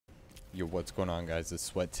Yo, what's going on, guys? It's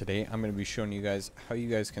Sweat. Today I'm going to be showing you guys how you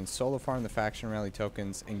guys can solo farm the faction rally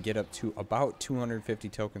tokens and get up to about 250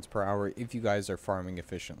 tokens per hour if you guys are farming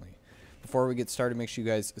efficiently. Before we get started, make sure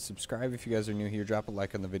you guys subscribe if you guys are new here, drop a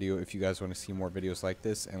like on the video if you guys want to see more videos like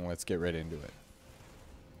this, and let's get right into it.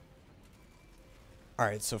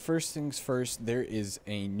 Alright, so first things first, there is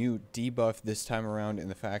a new debuff this time around in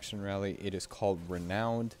the faction rally. It is called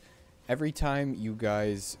Renowned. Every time you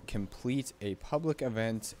guys complete a public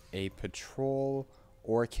event, a patrol,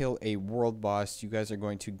 or kill a world boss, you guys are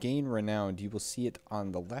going to gain Renowned. You will see it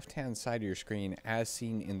on the left hand side of your screen as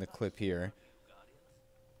seen in the clip here.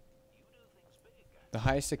 The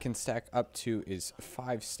highest it can stack up to is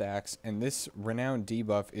 5 stacks, and this Renowned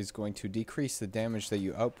debuff is going to decrease the damage that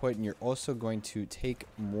you output, and you're also going to take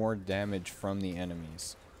more damage from the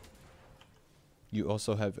enemies. You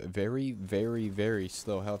also have very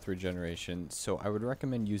slow health regeneration, so I would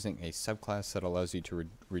recommend using a subclass that allows you to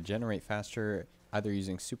regenerate faster, either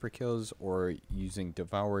using super kills or using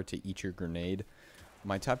Devour to eat your grenade.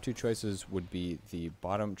 My top 2 choices would be the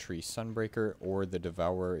bottom tree Sunbreaker or the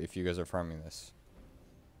Devour if you guys are farming this.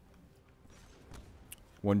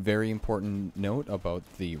 One very important note about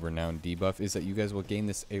the Renowned debuff is that you guys will gain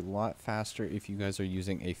this a lot faster if you guys are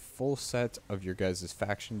using a full set of your guys'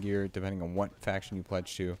 faction gear, depending on what faction you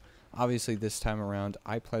pledge to. Obviously, this time around,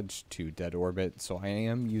 I pledged to Dead Orbit, so I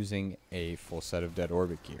am using a full set of Dead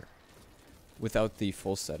Orbit gear. Without the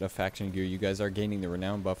full set of faction gear, you guys are gaining the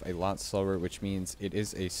Renown buff a lot slower, which means it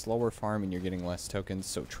is a slower farm and you're getting less tokens.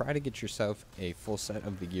 So try to get yourself a full set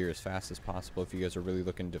of the gear as fast as possible if you guys are really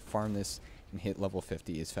looking to farm this and hit level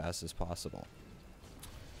 50 as fast as possible.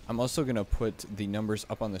 I'm also going to put the numbers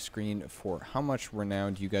up on the screen for how much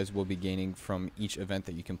Renowned you guys will be gaining from each event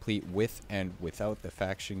that you complete with and without the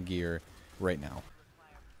faction gear right now.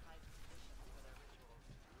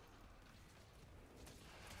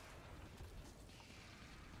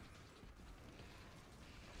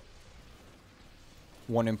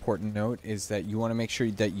 One important note is that you want to make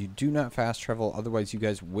sure that you do not fast travel, otherwise you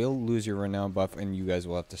guys will lose your Renown buff and you guys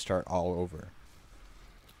will have to start all over.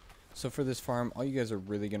 So for this farm, all you guys are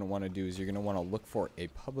really going to want to do is you're going to want to look for a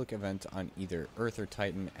public event on either Earth or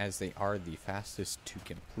Titan, as they are the fastest to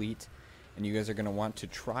complete. And you guys are going to want to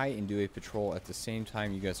try and do a patrol at the same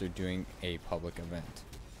time you guys are doing a public event.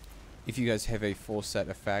 If you guys have a full set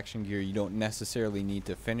of faction gear, you don't necessarily need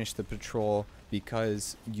to finish the patrol,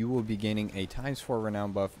 because you will be gaining a ×4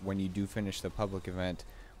 Renown buff when you do finish the public event,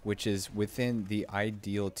 which is within the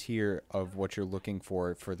ideal tier of what you're looking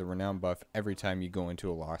for the Renown buff every time you go into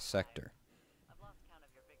a lost sector.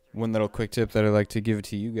 One little quick tip that I'd like to give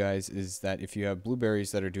to you guys is that if you have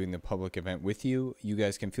blueberries that are doing the public event with you, you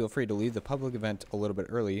guys can feel free to leave the public event a little bit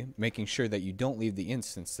early, making sure that you don't leave the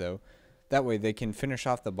instance though. That way they can finish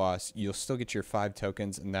off the boss, you'll still get your 5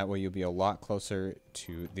 tokens, and that way you'll be a lot closer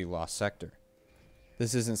to the lost sector.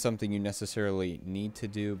 This isn't something you necessarily need to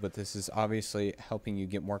do, but this is obviously helping you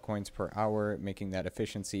get more coins per hour, making that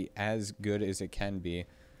efficiency as good as it can be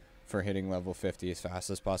for hitting level 50 as fast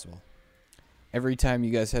as possible. Every time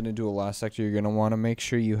you guys head into a lost sector, you're going to want to make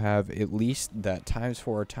sure you have at least that ×4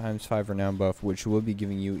 or ×5 Renown buff, which will be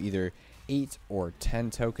giving you either 8 or 10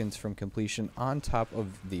 tokens from completion on top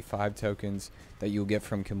of the 5 tokens that you'll get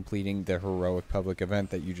from completing the heroic public event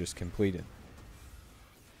that you just completed.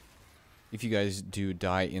 If you guys do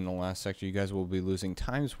die in the last sector, you guys will be losing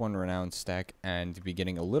 ×1 Renown stack and be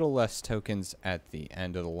getting a little less tokens at the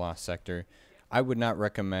end of the lost sector. I would not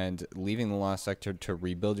recommend leaving the lost sector to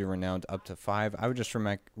rebuild your Renowned up to 5. I would just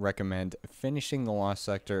recommend finishing the lost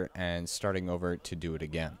sector and starting over to do it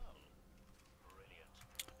again.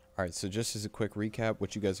 Alright, so just as a quick recap,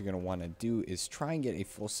 what you guys are going to want to do is try and get a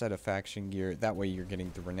full set of faction gear. That way you're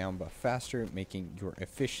getting the Renown buff faster, making your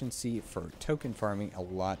efficiency for token farming a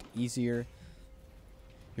lot easier.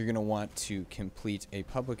 You're going to want to complete a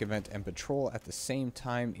public event and patrol at the same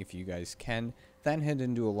time if you guys can. Then head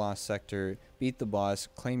into a lost sector, beat the boss,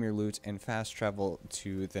 claim your loot, and fast travel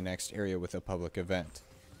to the next area with a public event.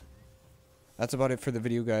 That's about it for the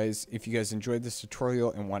video, guys. If you guys enjoyed this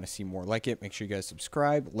tutorial and want to see more like it, make sure you guys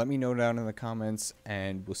subscribe. Let me know down in the comments,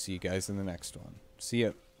 and we'll see you guys in the next one. See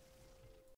ya.